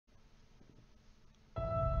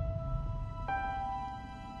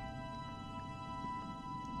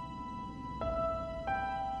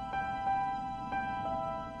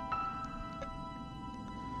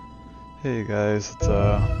Hey guys, it's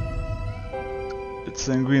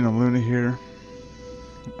Sanguina Luna here.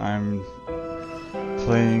 I'm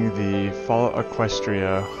playing the Fallout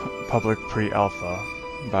Equestria public pre-alpha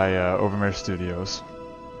by Overmare Studios.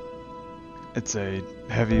 It's a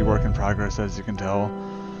heavy work in progress, as you can tell.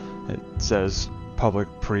 It says public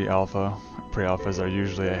pre-alpha. Pre-alphas are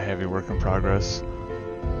usually a heavy work in progress.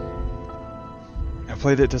 I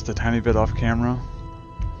played it just a tiny bit off camera.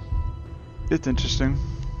 It's interesting.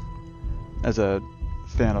 As a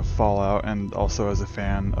fan of Fallout and also as a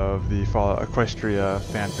fan of the Fallout Equestria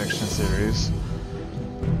fanfiction series.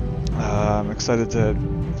 I'm excited to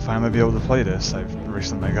finally be able to play this. I've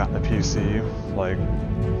recently gotten a PC, like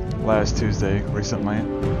last Tuesday recently,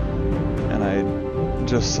 and I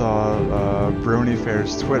just saw Brony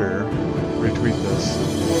Fair's Twitter retweet this.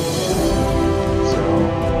 So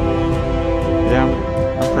yeah,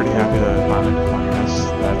 I'm pretty happy to finally be playing this.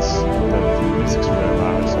 That's the music's really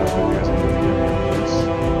loud, so I hope you guys will forgive me for this.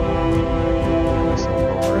 Get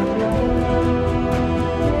myself over it.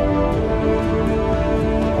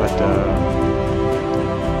 But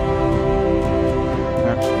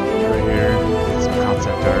right here, it's some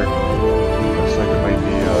concept art. Looks like it might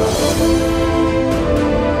be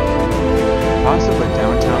possibly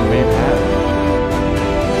downtown Manhattan.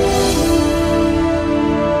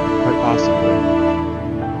 Quite possibly.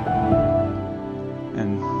 And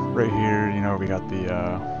right here, you know, we got the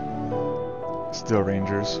Steel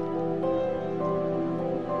Rangers.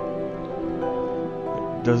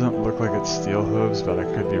 It doesn't look like it's steel hooves, but I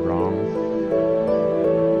could be wrong.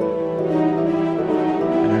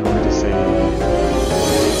 And I'm going to say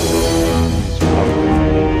it's probably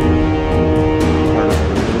part of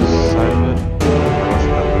this side of it. Unless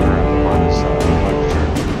the other one is left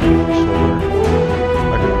shoulder.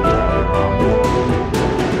 I could be entirely wrong.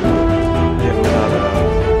 Yeah,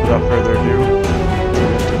 without further ado,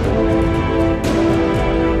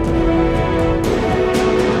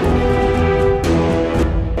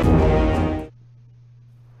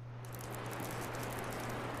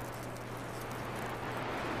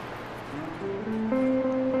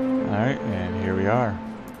 alright, and here we are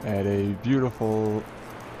at a beautiful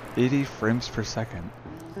 80 frames per second.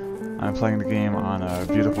 I'm playing the game on a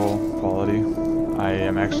beautiful quality. I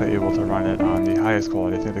am actually able to run it on the highest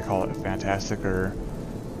quality. I think they call it fantastic or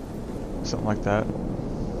something like that.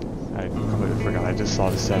 I completely forgot. I just saw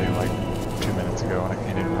the setting like 2 minutes ago and I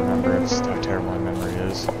can't even remember just how terrible my memory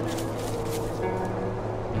is.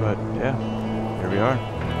 But yeah, here we are.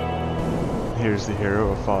 Here's the hero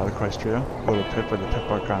of Fallout Equestria, little Pip with a pip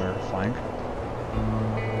mark on her flank.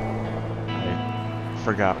 I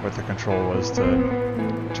forgot what the control was to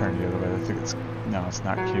turn the other way. I think it's, no, it's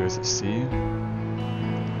not Q, is it C?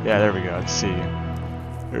 Yeah, there we go, it's C.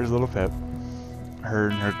 Here's little Pip. Her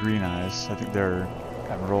and her green eyes, I think they're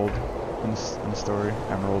emerald in the story.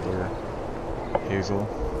 Emerald or hazel.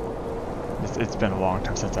 It's been a long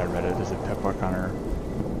time since I read it. There's a pip mark on her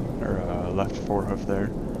left forehoof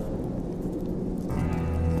there.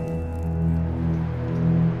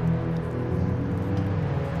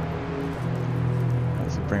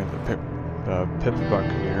 Bring up the Pip Buck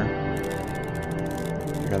here.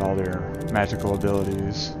 You got all their magical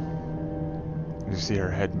abilities. You see her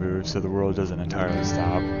head move, so the world doesn't entirely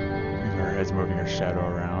stop. Her head's moving her shadow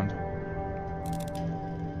around.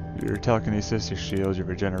 Your telekinesis, your shield, your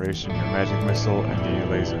regeneration, your magic missile, and the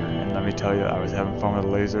laser. And let me tell you, I was having fun with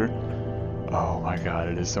the laser. Oh my god,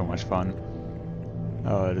 it is so much fun.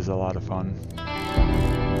 Oh, it is a lot of fun.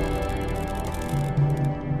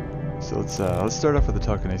 So let's start off with the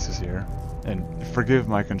telekinesis here, and forgive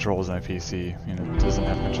my controls on my PC. You know, it doesn't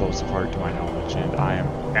have controls support to my knowledge, and I am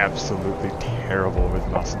absolutely terrible with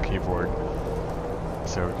mouse and keyboard.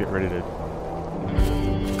 So get ready to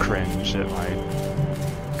cringe at my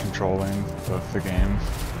controlling of the game.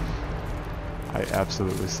 I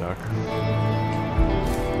absolutely suck.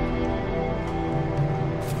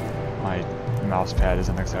 My mouse pad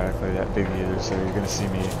isn't exactly that big either, so you're gonna see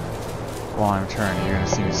me. While I'm turning, you're going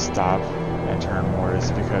to see me stop and turn more.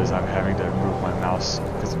 Is because I'm having to move my mouse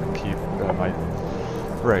because of my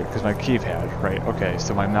because my keypad. Right. Okay.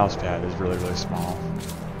 So my mouse pad is really small.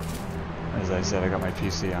 As I said, I got my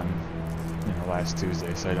PC on, last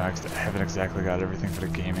Tuesday, so I haven't exactly got everything for the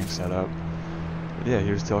gaming set up. But yeah,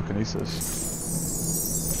 here's telekinesis.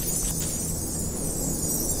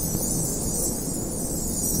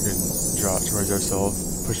 We can draw it towards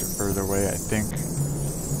ourselves, push it further away. I think.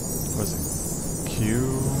 Was it Q?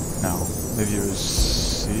 No. Maybe it was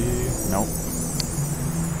C? Nope.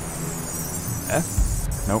 F?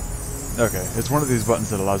 Nope. Okay, it's one of these buttons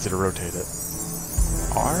that allows you to rotate it.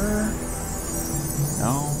 R?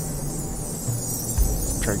 No.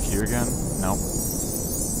 Try Q again? Nope.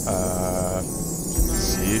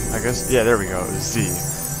 Z, I guess? Yeah, there we go, Z.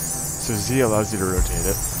 So Z allows you to rotate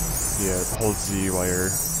it. Yeah, hold Z while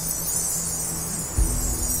you're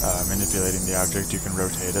manipulating the object, you can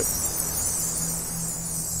rotate it.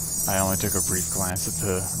 I only took a brief glance at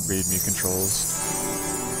the readme controls.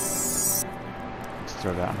 Let's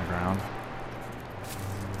throw that on the ground.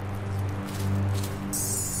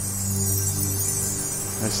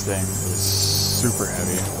 This thing is super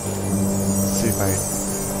heavy. Let's see if I...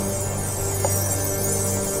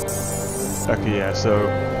 Okay, yeah, so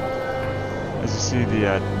as you see,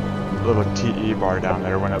 the little TE bar down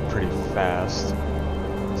there went up pretty fast.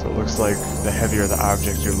 So it looks like the heavier the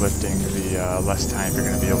object you're lifting, the less time you're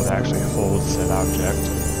going to be able to actually hold said object.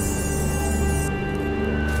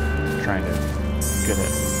 I'm trying to get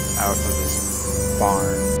it out of this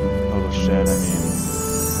barn, little shed, I mean.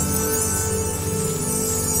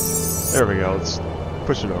 There we go, let's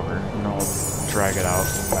push it over. And I'll drag it out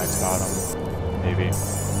back to bottom, maybe.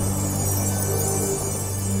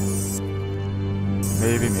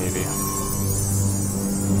 Maybe. Can we...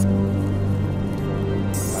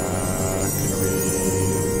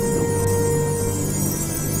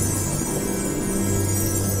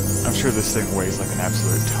 I'm sure this thing weighs like an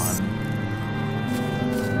absolute ton.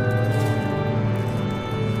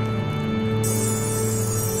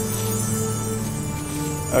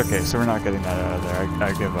 Okay, so we're not getting that out of there.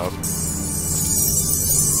 I give up.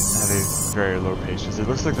 I have a very low patience. It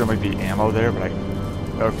looks like there might be ammo there, but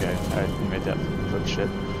okay, I made that flip shit.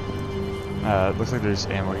 It looks like there's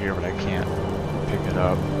ammo here, but I can't pick it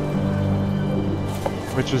up.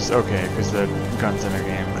 Which is okay, because the gun's in the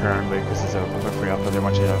game currently, because it's a free alpha. They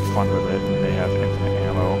want you to have fun with it, and they have infinite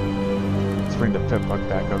ammo. Let's bring the pit bug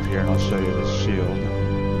back up here, and I'll show you the shield.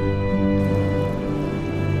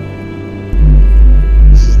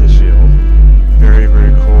 Very,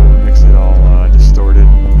 very cool. Makes it all distorted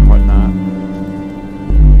and whatnot.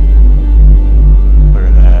 Look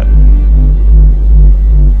at that.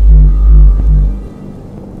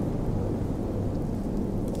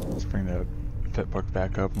 Let's bring the pit book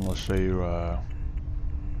back up and we'll show you,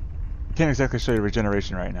 can't exactly show you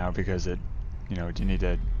regeneration right now because it, you know, you need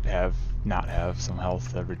to not have some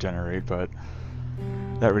health to regenerate, but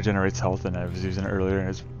that regenerates health and I was using it earlier and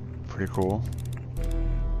it's pretty cool.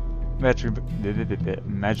 Magic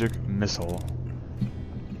missile,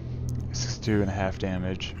 62.5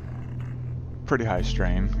 damage. Pretty high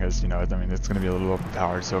strain, because, you know, I mean, it's going to be a little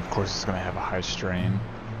overpowered, so of course it's going to have a high strain.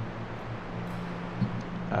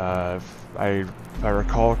 If I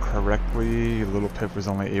recall correctly, Little Pip was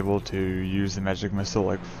only able to use the magic missile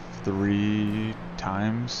like 3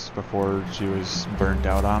 times before she was burnt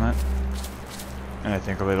out on it. And I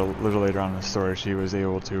think a little later on in the story she was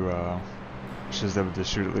able to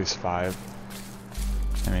shoot at least 5.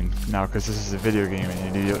 I mean, now because this is a video game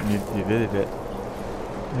and you need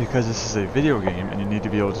because this is a video game and you need to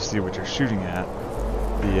be able to see what you're shooting at,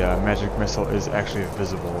 the magic missile is actually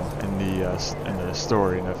visible in the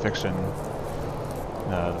story, in the fiction,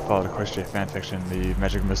 the Fallout Equestria fanfiction. The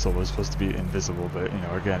magic missile was supposed to be invisible, but you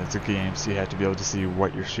know, again, it's a game, so you have to be able to see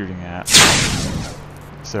what you're shooting at.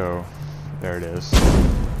 So there it is.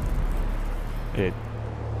 It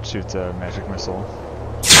shoots a magic missile.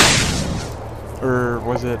 Or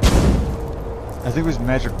was it? I think it was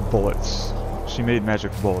magic bullets. She made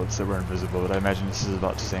magic bullets that were invisible, but I imagine this is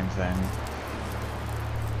about the same thing.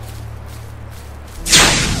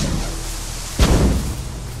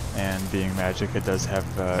 And being magic, it does have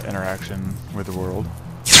interaction with the world.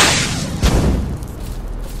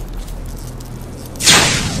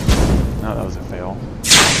 No, that was a fail.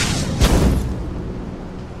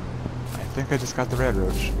 I think I just got the rad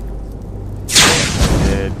roach. Yes, I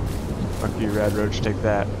did. Fuck you, rad roach, take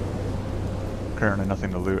that. Currently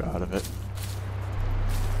nothing to loot out of it.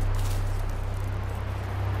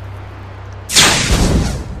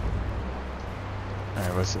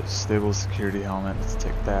 Alright, what's this? Stable security helmet, let's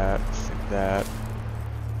take that, let's take that.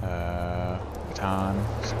 Baton,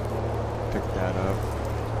 let's pick that up.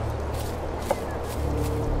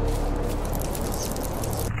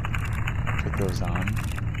 Put those on.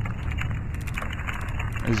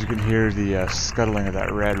 As you can hear, the scuttling of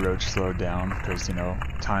that rad roach slowed down, because, you know,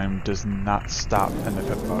 time does not stop in the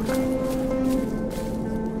pit bug.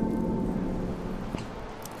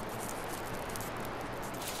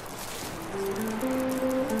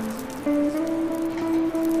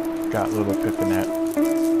 Got Little Pip in that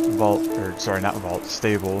vault, or sorry, not vault,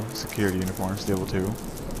 stable security uniform, stable 2.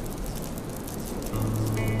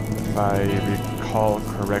 If I recall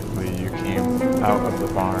correctly, you came out of the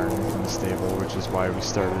barn from the stable, which is why we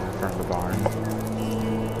started in front of the barn.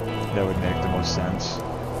 That would make the most sense.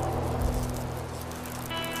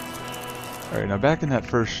 Alright, now back in that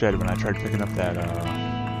first shed when I tried picking up that,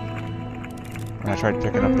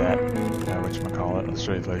 whatchamacallit, let's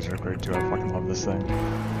show you the laser upgrade too, I fucking love this thing.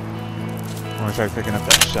 When I tried picking up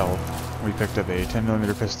that shelf, we picked up a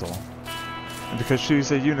 10mm pistol. And because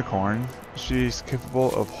she's a unicorn, she's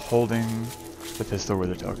capable of holding the pistol with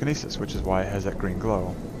her telekinesis, which is why it has that green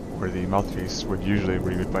glow, where the mouthpiece would usually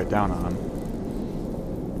where you would bite down on.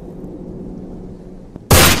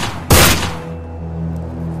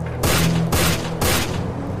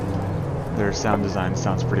 Their sound design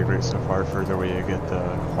sounds pretty great so far. Further away you get, the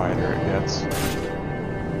quieter it gets.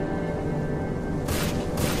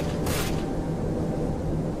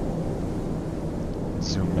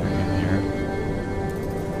 Zoom back in here.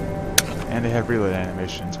 And they have reload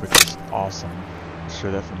animations, which is awesome. Show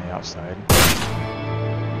that from the outside.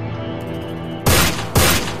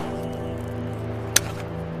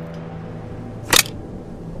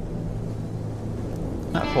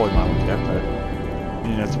 Not fully modeled yet, but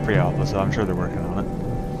you know, it's pre-alpha, so I'm sure they're working on it.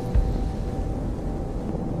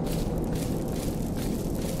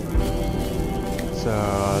 So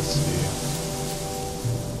let's see.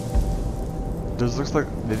 Those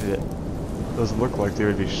look like they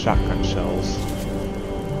would be shotgun shells,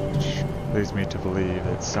 which leads me to believe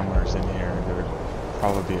that somewhere in here there would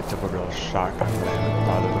probably be a double barrel shotgun, but I haven't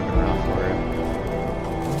bothered looking around for it.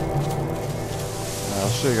 I'll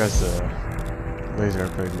show you guys the laser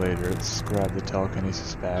upgrade later. Let's grab the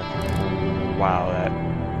telekinesis back. Wow, that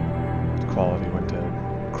quality went to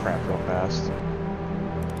crap real fast.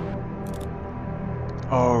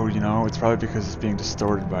 Oh, you know, it's probably because it's being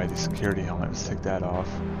distorted by the security helmet. Let's take that off.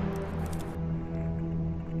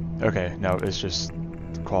 Okay, no, it's just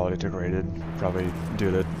quality degraded. Probably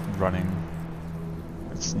due to running.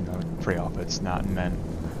 It's, you know, pre-alpha. It's not meant.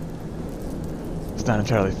 It's not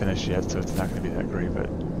entirely finished yet, so it's not going to be that great, but.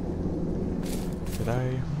 Did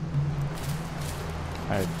I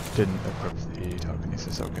didn't equip the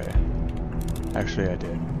telekinesis, okay. Actually, I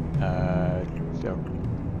did.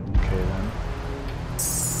 Okay then.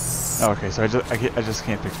 Okay, so I just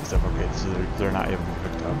can't pick these up. Okay, so they're not able to be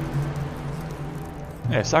picked up.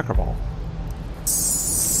 Hey, soccer ball.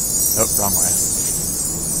 Oh, wrong way.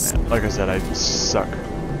 Man, like I said, I suck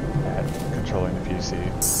at controlling the PC.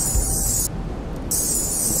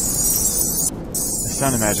 The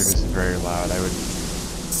sound of magic is very loud.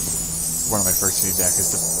 One of my first feedback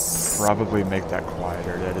is to probably make that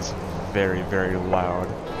quieter. That is very, very loud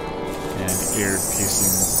and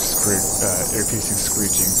ear-piercing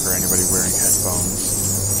screeching for anybody wearing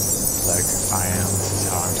headphones. Like I am. This is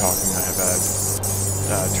how I'm talking. I have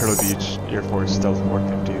a Turtle Beach Air Force Stealth Mark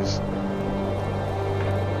 50s,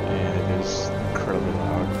 and it is incredibly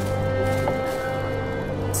loud.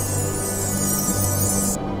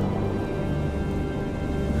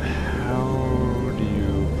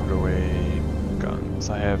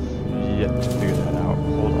 I have yet to figure that out.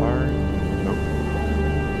 Hold R? Nope.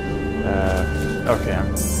 Okay,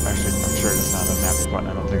 I'm sure it's not a map button.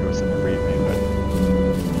 I don't think it was in the readme, but...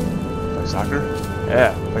 Play soccer?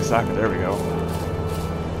 Yeah, play soccer. There we go.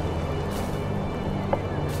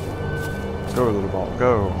 Go, little ball.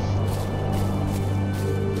 Go!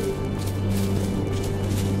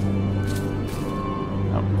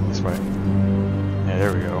 Oh, this way. Yeah,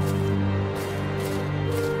 there we go.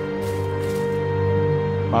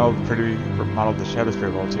 Modeled the shadows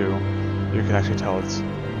pretty well too. You can actually tell it's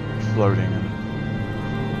floating.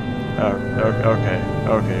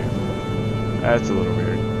 Okay. That's a little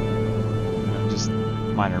weird. Just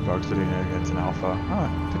minor bugs, but it's an alpha. Oh,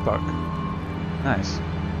 good bug. Nice.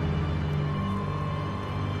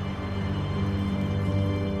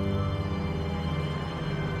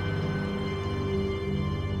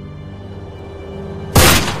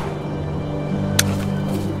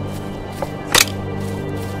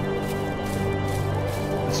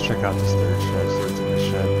 Check out this third shed, see what's in this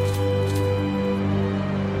shed.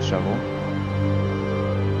 Shovel.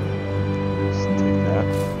 Just take that.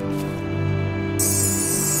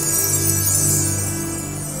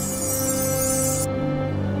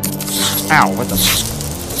 Ow, what the?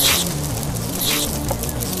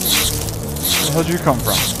 Where the hell did you come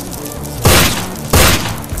from?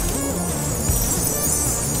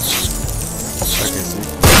 Okay, so you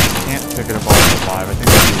can't pick it up all alive. I think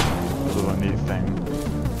that's a little neat thing.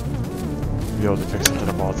 Be able to pick something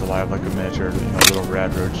up while it's alive, like a miniature, you know, a little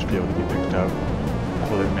rad roach, be able to be picked up,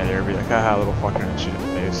 hold it in midair, be like, haha, little fucker, and shoot it in the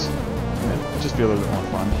face. And just be a little bit more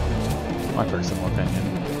fun. My personal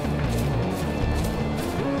opinion.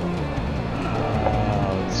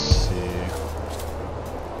 Let's see.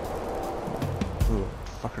 Ooh,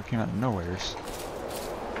 fucker came out of nowheres.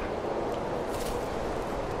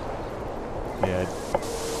 Yeah.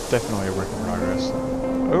 definitely a work in progress.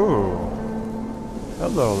 Oh,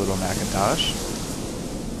 hello, little Macintosh.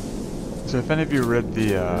 So if any of you read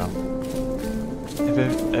the,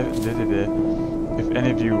 if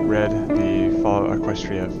any of you read the Fallout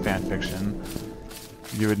Equestria fanfiction,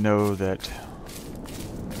 you would know that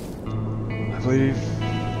I believe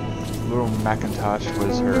little Macintosh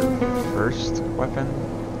was her first weapon.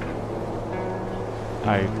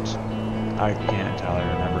 I can't entirely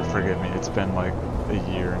remember, forgive me, it's been like a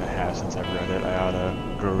year and a half since I've read it. I ought to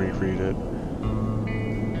go reread it.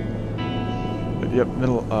 But yep,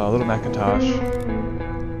 little Macintosh.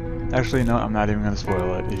 Actually, no, I'm not even going to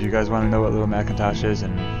spoil it. If you guys want to know what little Macintosh is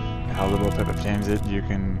and how little Pip obtains it, you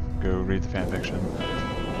can go read the fanfiction.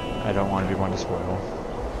 I don't want to be one to spoil.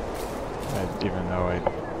 Even though I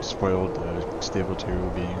spoiled Stable 2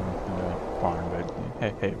 being in the barn, but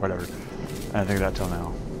hey, whatever. I didn't think of that till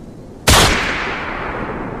now.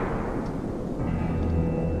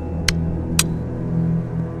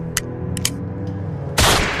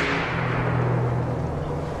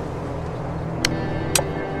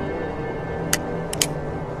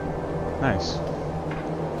 Nice.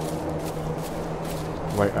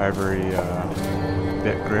 White ivory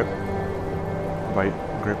bit grip. White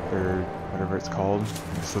grip or whatever it's called.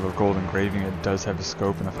 This little gold engraving, it does have a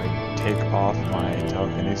scope, and if I take off my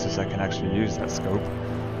telekinesis I can actually use that scope.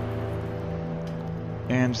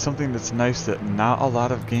 And something that's nice that not a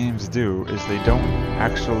lot of games do is they don't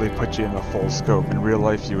actually put you in the full scope. In real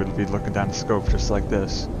life you would be looking down the scope just like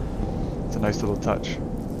this. It's a nice little touch.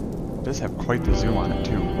 It does have quite the zoom on it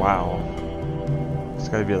too, wow. It's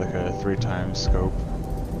gotta be like a 3x scope.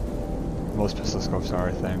 Most pistol scopes are,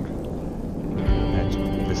 I think.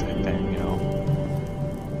 This thing, you know.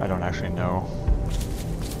 I don't actually know.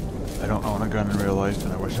 I don't own a gun in real life,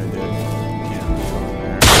 and I wish I did. Can't go in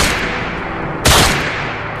there.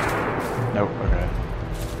 Nope, okay.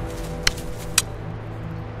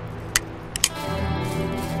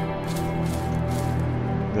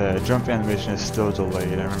 The jump animation is still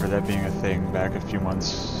delayed. I remember that being a thing back a few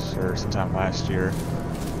months or sometime last year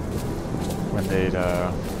when they'd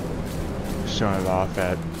shown it off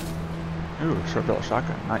at short barrel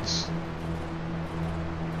shotgun, nice.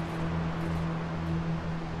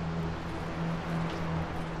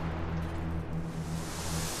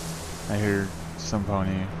 I hear some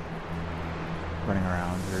pony running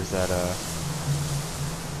around. There's that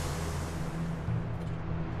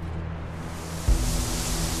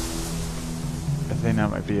I think that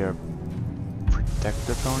might be a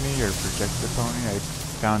protective pony or projective pony. I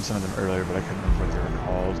found some of them earlier, but I couldn't remember what they were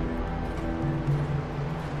called.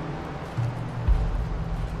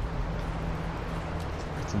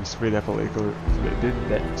 Some Sweet Apple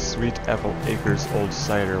Acres old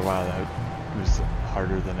cider. Wow, that was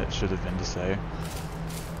harder than it should have been to say.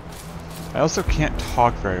 I also can't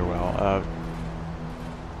talk very well.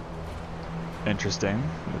 Interesting.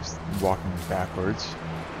 Just walking backwards.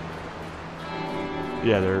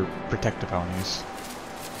 Yeah, they're protective ponies.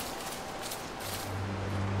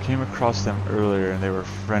 Came across them earlier and they were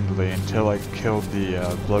friendly until I killed the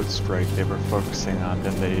bloat sprite they were focusing on,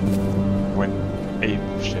 then they went ape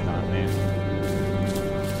shit on me.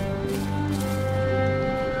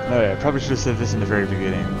 Oh yeah, I probably should have said this in the very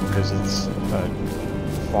beginning because it's a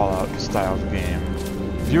Fallout style game.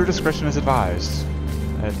 Viewer discretion is advised.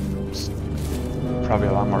 It's probably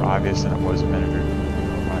a lot more obvious than it was a minute or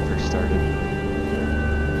when I first started.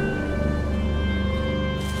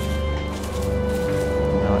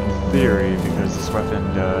 Now in theory, because this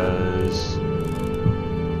weapon does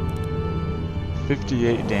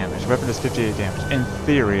 58 damage. Weapon does 58 damage. In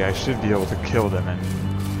theory, I should be able to kill them in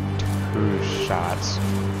 2 shots.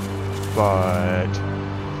 But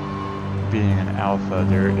being an alpha,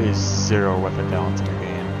 there is 0 weapon balance in the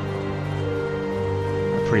game.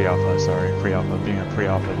 Pre-alpha, sorry. Pre-alpha. Being a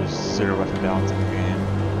pre-alpha, there's 0 weapon balance in the game.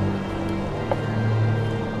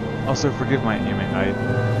 Also, forgive my aiming.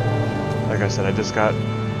 Like I said, I just got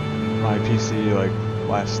my PC like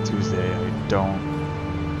last Tuesday.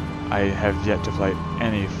 I have yet to play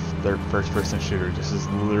any first-person shooter. This is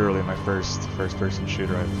literally my first-person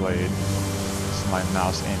shooter I've played. So my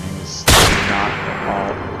mouse aiming is not at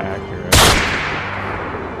all accurate.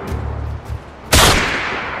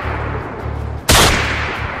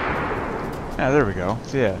 Yeah, there we go.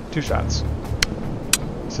 So yeah, 2 shots.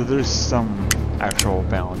 So there's some actual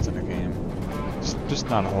balance in the game. Just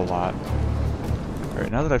not a whole lot.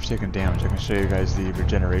 Alright, now that I've taken damage, I can show you guys the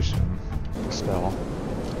regeneration spell.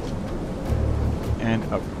 And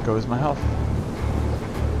up goes my health.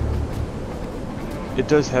 It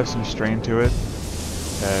does have some strain to it.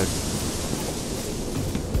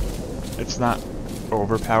 It's not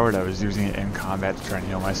overpowered, I was using it in combat to try and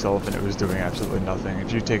heal myself, and it was doing absolutely nothing.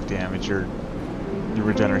 If you take damage, your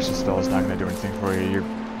regeneration spell is not going to do anything for you. You're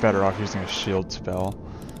better off using a shield spell.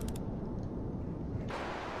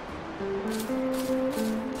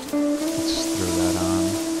 Let's just throw that on.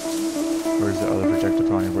 Where's the other projectile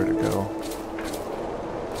pony? Where'd it go?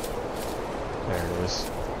 There it is.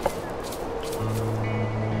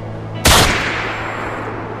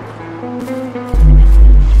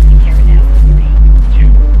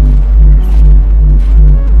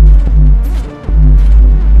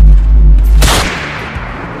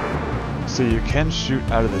 So you can shoot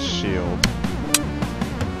out of the shield.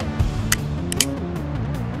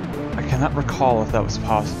 I cannot recall if that was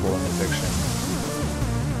possible in the fiction.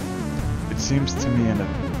 It seems to me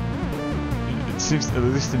it seems, at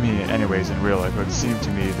least to me anyways in real life, it would seem to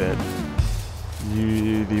me that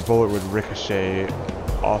the bullet would ricochet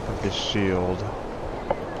off of the shield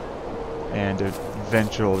and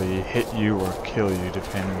eventually hit you or kill you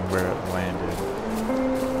depending on where it landed.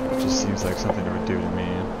 It just seems like something it would do to me.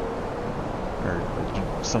 Or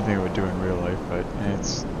something it would do in real life, but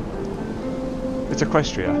it's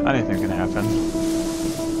Equestria. Anything can happen.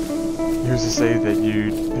 Who's to say that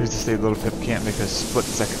Little Pip can't make a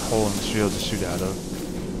split-second hole in the shield to shoot out of?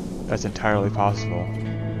 That's entirely possible.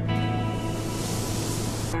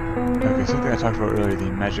 Okay, something I talked about earlier,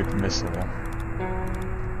 the magic missile.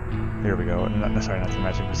 Here we go. Sorry, not the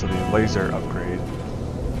magic missile, the laser upgrade.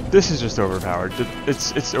 This is just overpowered.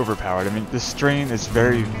 It's overpowered. I mean, the strain is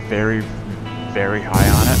very, very, very high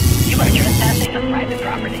on it. You are trespassing on private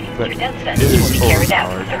property. But your death sentence will be carried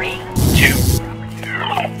out in 3, 2.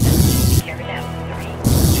 Carried out in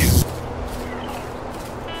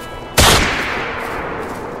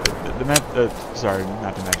 3, 2. Sorry,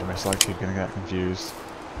 not the magic missile. I keep getting that confused.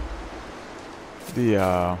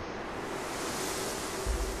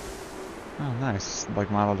 Oh, nice. Like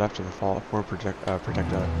modeled after the Fallout 4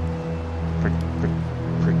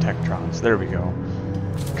 Protectrons. There we go.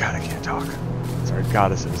 God, I can't talk. Sorry,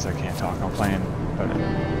 goddesses, I can't talk.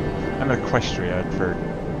 I'm Equestria for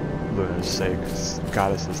Luna's sake.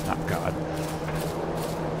 Goddess is not God.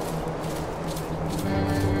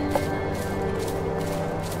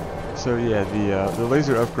 So yeah, the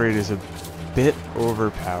laser upgrade is a bit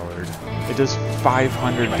overpowered. It does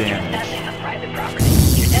 500 damage.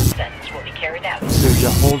 So you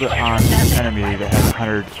hold it on an enemy that has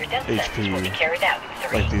 100 HP,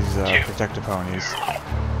 like these protective ponies.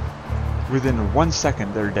 Within 1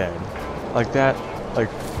 second, they're dead. Like that, like,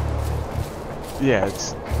 yeah,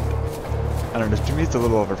 it's, I don't know, to me it's a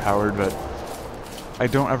little overpowered, but I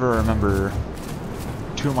don't ever remember,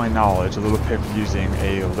 to my knowledge, a Little Pip using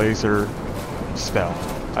a laser spell.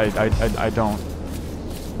 I don't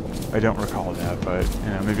recall that, but,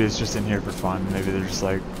 you know, maybe it's just in here for fun. Maybe they're just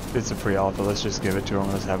like, it's a pre-alpha, let's just give it to them,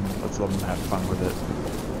 let's let them have fun with it.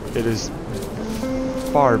 It is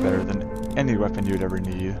far better than any weapon you'd ever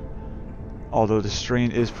need. Although the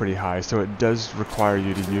strain is pretty high, so it does require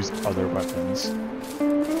you to use other weapons.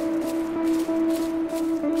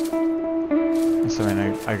 So I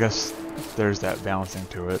mean, I guess there's that balancing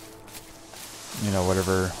to it. You know,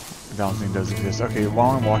 whatever balancing does exist. Okay,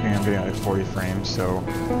 while I'm walking I'm getting like 40 frames, so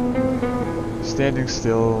standing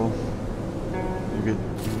still you get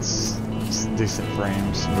decent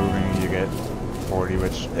frames, moving you get 40,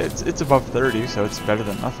 which it's above 30, so it's better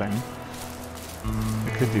than nothing.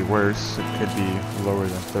 It could be worse, it could be lower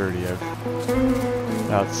than 30.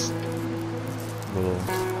 That's a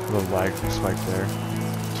little lag spike there.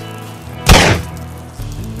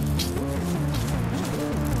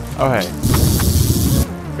 Oh hey.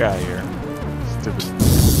 Get out of here. Stupid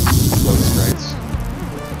slow sprites.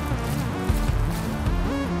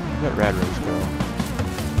 Where'd that rad rose go?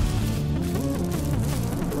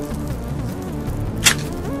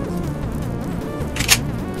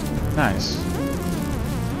 Nice.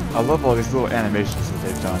 I love all these little animations that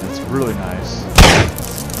they've done. It's really nice.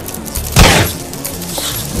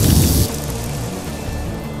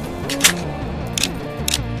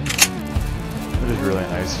 It is really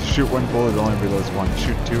nice. Shoot one bullet, it only reloads one.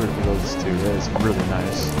 Shoot two, it reloads two. That is really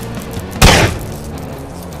nice.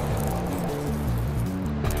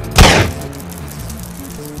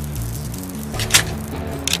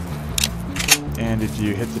 And if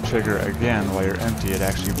you hit the trigger again while you're empty, it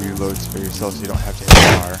actually reloads for yourself, so you don't have to hit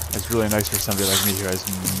R. It's really nice for somebody like me who has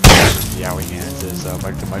yaoi hands, as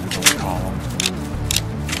Mike would call them.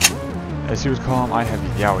 As he would call them, I have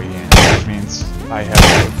yaoi hands, which means my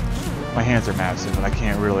hands are massive and I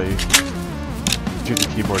can't really do the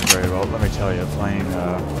keyboard very well. Let me tell you, playing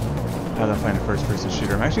a first-person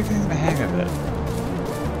shooter, I'm actually getting the hang of it.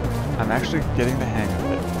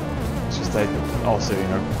 It's just like also, you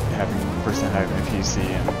know, first time having a PC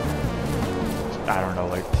and I don't know,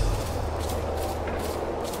 like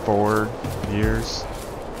 4 years.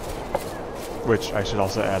 Which I should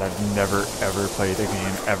also add, I've never ever played a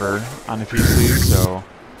game ever on a PC, so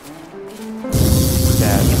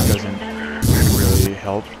that doesn't really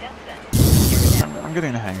help. I'm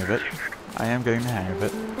getting the hang of it. I am getting the hang of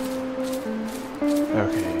it.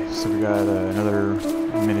 Okay, so we got another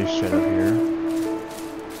mini shed up here.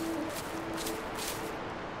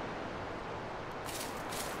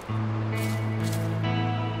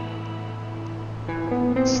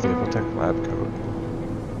 Stable Tech Lab Coat.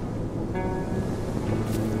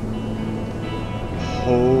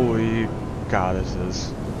 Holy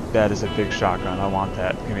goddesses. That is a big shotgun. I want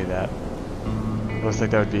that. Give me that. Looks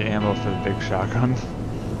like that would be ammo for the big shotgun.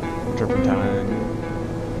 Turpentine.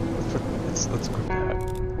 Let's equip that.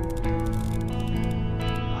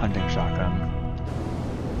 Hunting shotgun.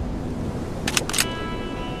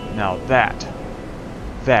 Now that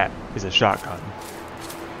is a shotgun.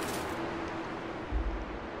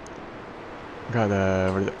 Got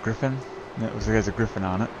a, what is it, Griffin? It looks like it has a Griffin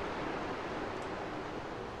on it.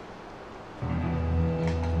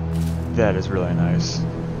 That is really nice.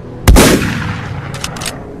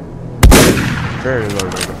 Very low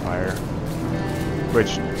rate of fire.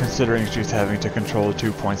 Which, considering she's having to control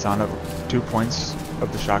 2 points on it, 2 points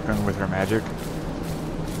of the shotgun with her magic.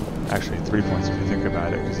 Actually, 3 points if you think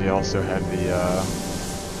about it, because you also have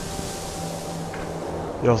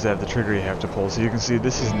the trigger you have to pull. So you can see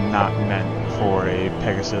this is not meant for a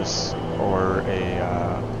Pegasus or a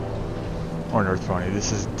or an Earth Pony.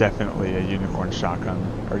 This is definitely a unicorn shotgun,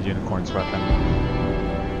 or unicorn's weapon.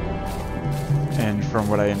 And from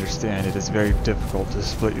what I understand, it is very difficult to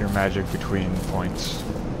split your magic between points.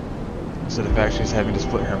 So the fact she's having to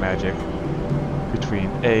split her magic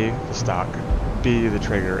between A, the stock, B, the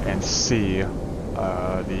trigger, and C,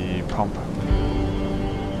 the pump.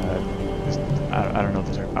 I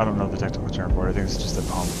don't know the technical term for it. I think it's just a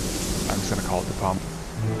pump. I'm just gonna call it the pump.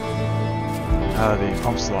 The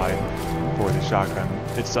pump slide for the shotgun.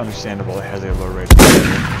 It's understandable it has a low rate of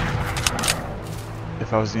fire.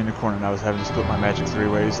 If I was the unicorn and I was having to split my magic 3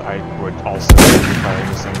 ways, I would also be firing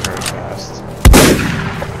this thing very fast.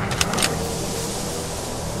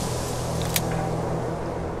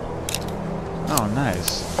 Oh,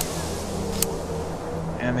 nice.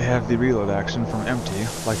 And they have the reload action from empty,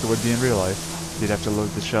 like it would be in real life. You'd have to load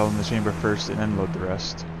the shell in the chamber first and then load the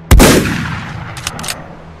rest.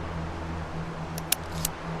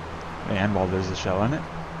 And while there's a shell in it,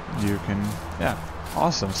 you can, yeah.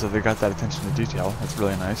 Awesome, so they got that attention to detail. That's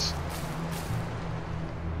really nice.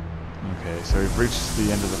 Okay, so we've reached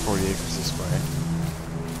the end of the 40 acres this way.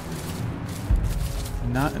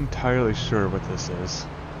 Not entirely sure what this is.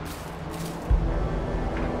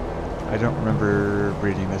 I don't remember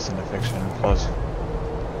reading this in the fiction, plus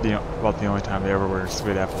about the only time they ever were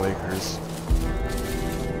Sweet Apple Acres.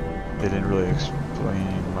 They didn't really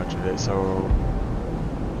explain much of it, so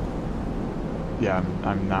yeah,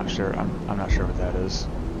 I'm not sure. I'm not sure what that is.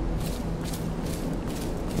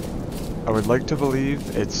 I would like to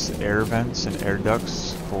believe it's air vents and air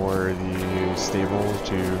ducts for the stable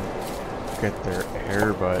to get their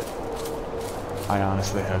air, but I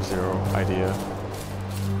honestly have zero idea.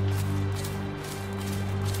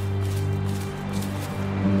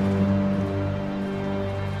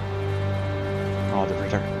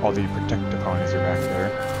 All the protective ponies are back there.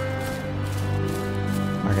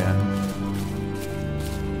 Again.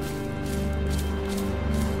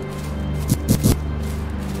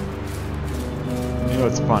 You know,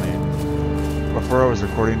 it's funny. Before I was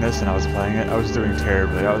recording this and I was playing it, I was doing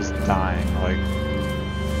terribly. I was dying, like...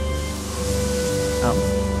 Oh,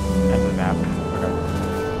 end of the map.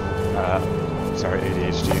 Okay. Sorry,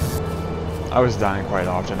 ADHD. I was dying quite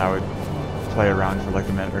often. I would play around for like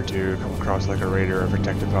a minute or two, come across like a raider or a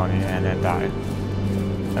protective pony, and then die.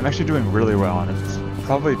 I'm actually doing really well, and it's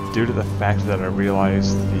probably due to the fact that I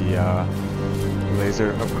realized the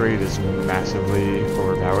laser upgrade is massively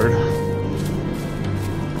overpowered.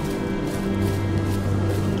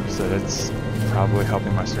 So that's probably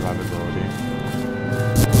helping my survivability.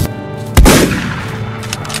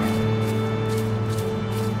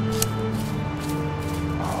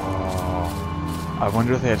 I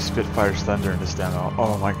wonder if they have Spitfire's Thunder in this demo.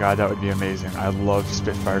 Oh my god, that would be amazing. I love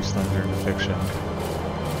Spitfire's Thunder in the fiction.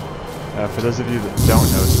 For those of you that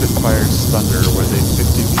don't know, Spitfire's Thunder was a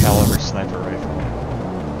 50 caliber sniper rifle.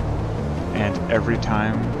 And every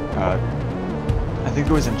time, I think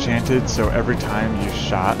it was enchanted, so every time you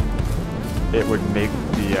shot, it would make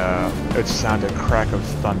the, it would sound a crack of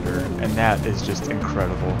thunder, and that is just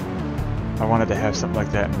incredible. I wanted to have something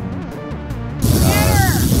like that in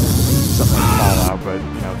something like Fallout, but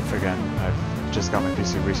you know, again, I've just got my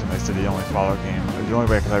PC recently, so the only Fallout game, the only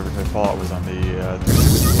way I could ever play Fallout was on the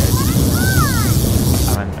 360.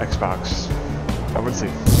 I'm an Xbox, I wouldn't say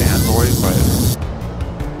fanboy, but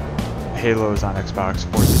Halo's on Xbox,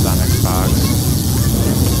 Forza's on Xbox.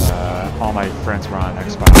 All my friends were on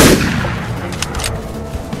Xbox.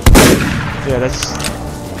 Yeah, that's.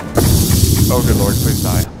 Oh, good lord! Please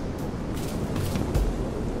die.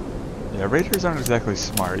 Yeah, raiders aren't exactly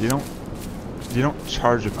smart. You don't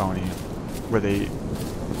charge a pony with a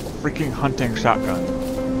freaking hunting shotgun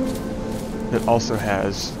that also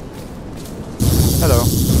has. Hello.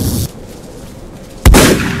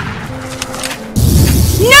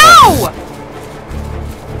 No!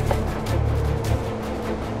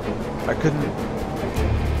 I couldn't.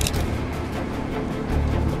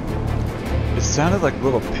 It sounded like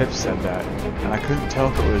little Pip said that, and I couldn't tell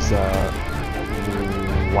if it was,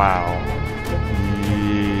 wow.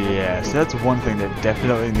 Yes, that's one thing that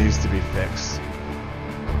definitely needs to be fixed.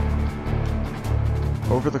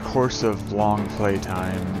 Over the course of long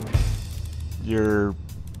playtime, your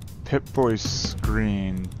Pip-Boy's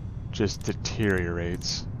screen just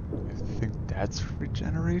deteriorates. I think that's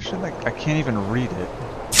regeneration? Like, I can't even read it.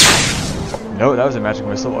 No, that was a magic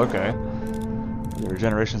missile, okay. The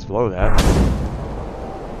regeneration's below that.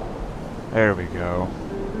 There we go.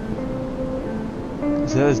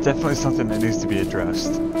 So that is definitely something that needs to be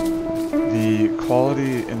addressed. The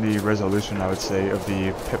quality and the resolution, I would say, of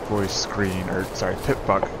the Pip-Boy screen, or sorry,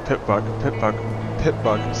 Pip-Buck,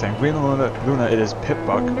 Sanguina Luna, it is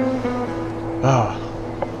Pip-Buck. Ah.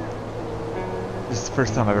 This is the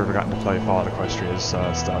first time I've ever gotten to play Fallout Equestria's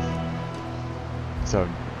stuff. So,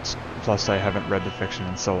 plus I haven't read the fiction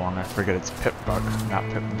in so long, I forget it's Pip-Buck, not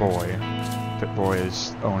Pip-Boy. Pip-Boy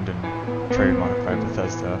is owned and trademarked by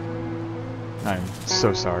Bethesda. I'm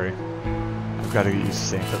so sorry. I've got to get used to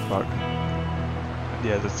saying Pip-Buck.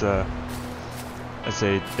 Yeah, that's a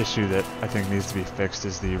issue that I think needs to be fixed,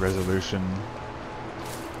 is the resolution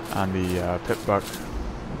on the Pip-Buck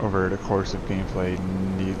over the course of gameplay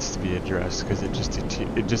needs to be addressed, because it just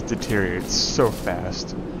deteriorates so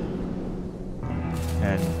fast,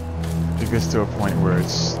 and it gets to a point where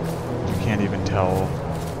you can't even tell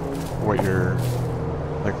what you're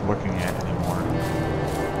like looking at anymore.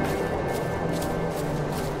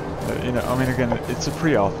 You know, I mean, again, it's a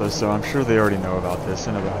pre-alpha, so I'm sure they already know about this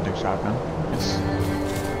and about hunting shotgun.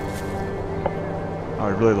 I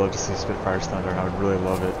would really love to see Spitfire's Thunder, and I would really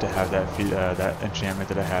love it to have that that enchantment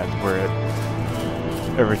that it had, where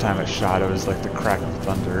every time it shot, it was like the crack of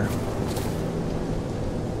thunder.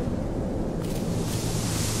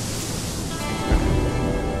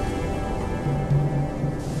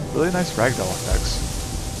 Really nice ragdoll effects.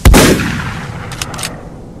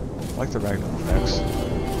 I like the ragdoll effects.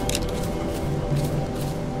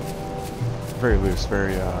 Very loose,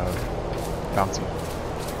 very bouncy.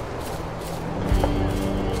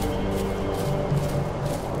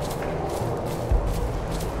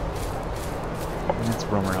 Let's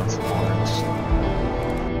roam around some horns.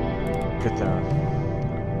 Get the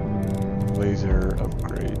laser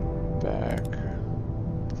upgrade back.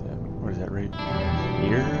 What is that, right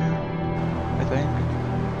here? I think?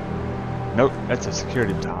 Nope, that's a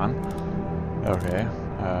security baton. Okay,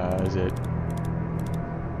 is it?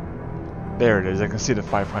 There it is, I can see the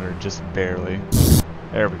 500 just barely.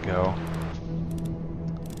 There we go.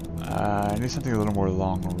 I need something a little more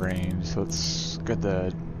long range, so let's get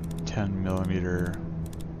the 10mm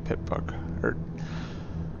Pip-Buck.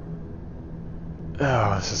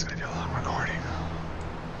 Oh, this is gonna be a long recording.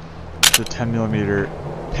 The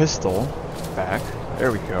 10mm pistol back.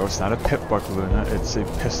 There we go. It's not a Pip-Buck Luna, it's a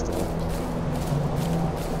pistol.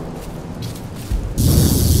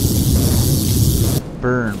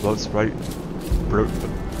 Burn, bloat sprite.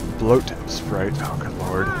 Bloat sprite. Oh, good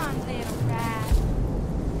lord.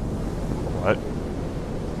 What?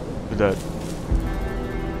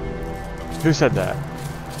 Who said that?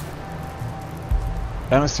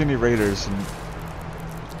 I don't see any raiders, and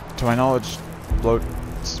to my knowledge, bloat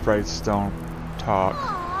sprites don't talk.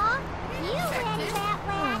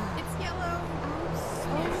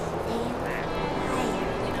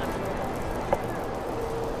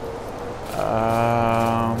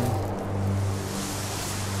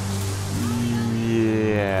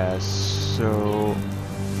 Yeah, so...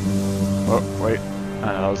 Oh, wait. Oh,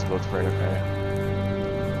 no, that was bloat sprite, okay.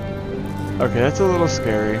 Okay, that's a little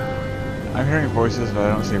scary. I'm hearing voices, but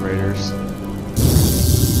I don't see raiders.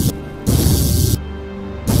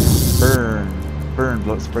 Burn! Burn,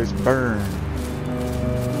 bloat sprites, burn!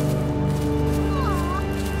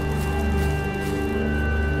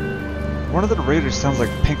 One of the raiders sounds like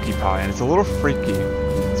Pinkie Pie, and it's a little freaky.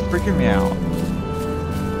 It's freaking me out.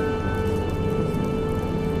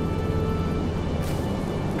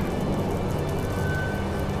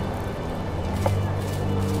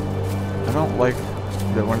 I don't like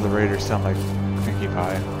that one of the raiders sound like Pinkie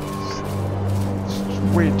Pie.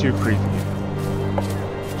 It's way too creepy.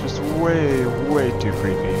 Just way, way too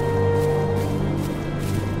creepy.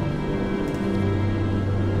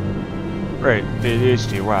 Right, the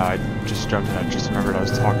ADHD, wow, I just jumped in. I just remembered I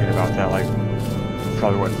was talking about that like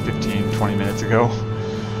probably what, 15, 20 minutes ago.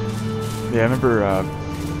 Yeah, I remember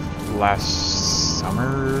last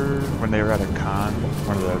summer when they were at a con,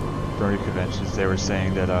 one of the Brody conventions, they were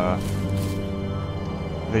saying that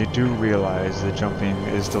they do realize the jumping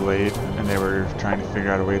is delayed, and they were trying to figure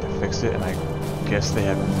out a way to fix it, and I guess they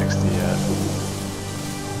haven't fixed it yet.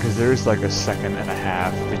 Because there's like a second and a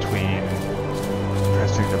half between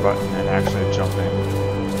pressing the button and actually jumping.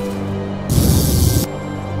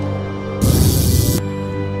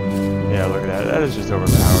 Yeah, look at that. That is just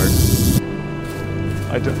overpowered.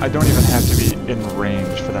 I don't even have to be in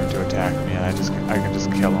range for them to attack me, and I can just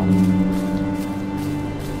kill them.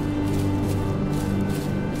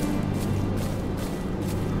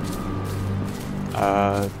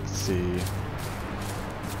 Let's see.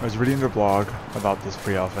 I was reading their blog about this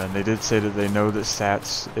pre-alpha, and they did say that they know that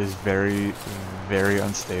SATS is very, very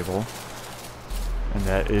unstable. And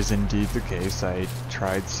that is indeed the case. I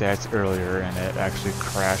tried SATS earlier, and it actually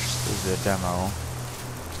crashed the demo.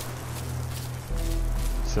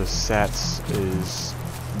 So SATS is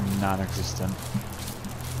non-existent.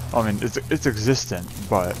 I mean, it's existent,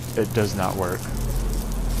 but it does not work.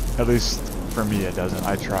 At least for me, it doesn't.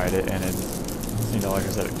 I tried it, and it, you know, like I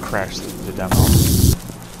said, it crashed the demo.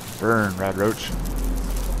 Burn, Rad Roach.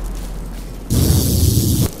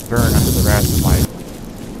 Burn under the wrath of my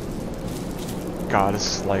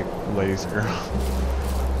goddess-like laser.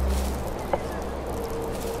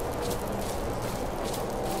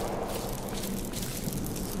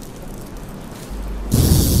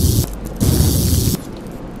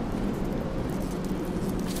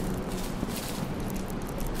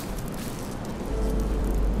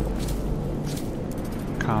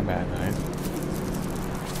 Combat knife.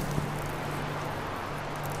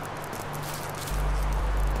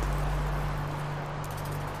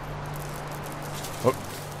 Oh,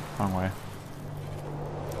 wrong way.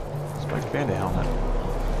 Spiked bandit helmet.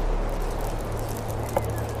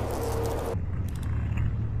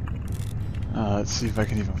 Let's see if I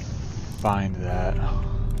can even find that.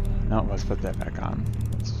 No, let's put that back on.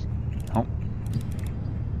 Nope.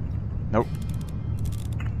 Nope.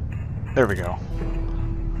 There we go.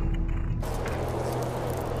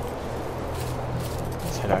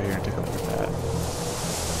 Let's head out here and take a look at that.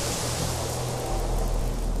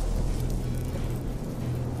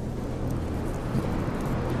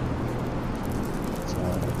 So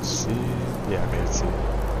let's see. Yeah, okay, let's see.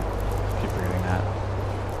 Keep forgetting that.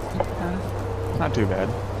 Not too bad.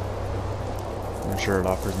 I'm sure it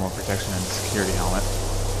offers more protection than the security helmet.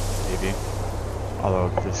 Maybe. Although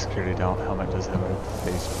the security helmet does have a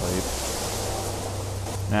faceplate.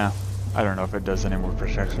 Nah, I don't know if it does any more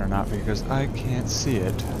protection or not because I can't see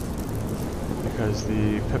it. Because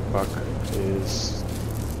the pip buck is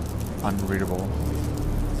unreadable.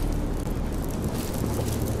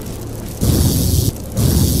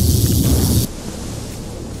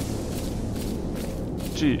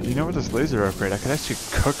 Gee, you know, with this laser upgrade, I could actually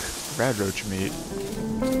cook rad roach meat.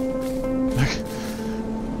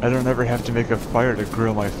 I don't ever have to make a fire to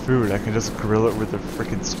grill my food. I can just grill it with a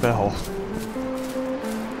freaking spell.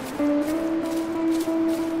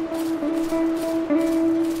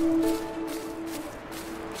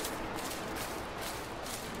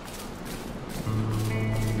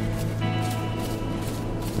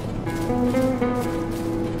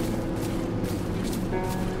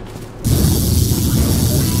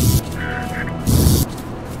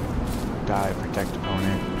 Die, protect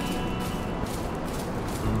opponent.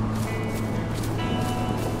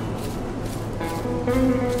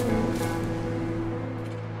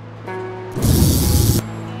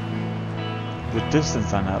 The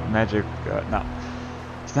distance on that magic, no,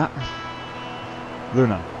 it's not,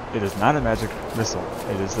 Luna, it is not a magic missile,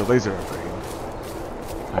 it is the laser upgrade.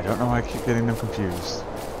 I don't know why I keep getting them confused.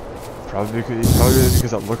 Probably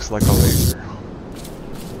because it looks like a laser.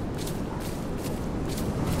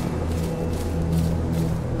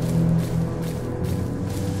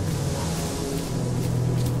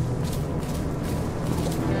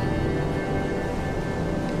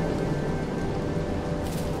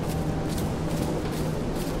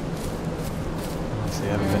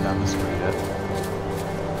 I haven't been down this way yet.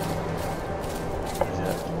 What is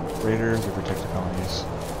that? Raiders or protected colonies?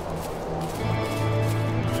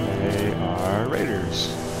 Wailers.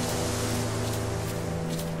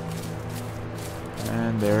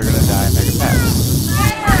 And they're gonna die mega fast.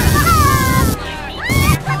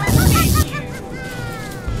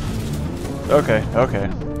 Okay, okay.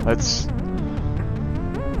 Let's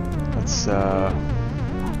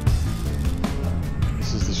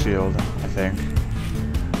this is the shield, I think.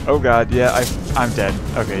 Oh god, yeah, I'm dead.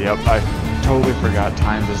 Okay, yep, I totally forgot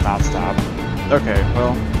time does not stop. Okay,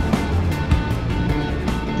 well,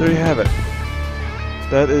 there you have it.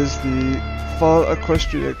 That is the Fallout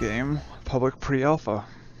Equestria game, public pre-alpha.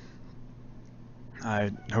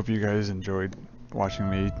 I hope you guys enjoyed watching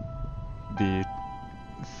me be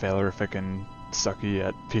failurific and sucky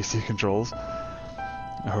at PC controls.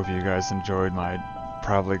 I hope you guys enjoyed my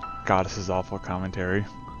probably goddess's awful commentary.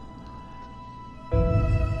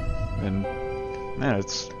 And man,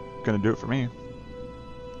 it's gonna do it for me.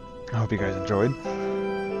 I hope you guys enjoyed.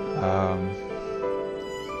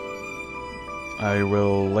 I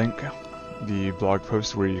will link the blog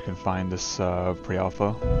post where you can find this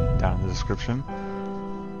pre-alpha down in the description.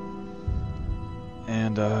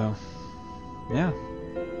 And yeah,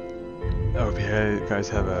 I hope you guys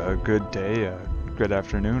have a good day, a good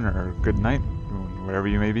afternoon, or good night, wherever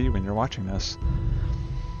you may be when you're watching this.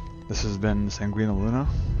 This has been Sanguina Luna.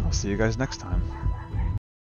 I'll see you guys next time.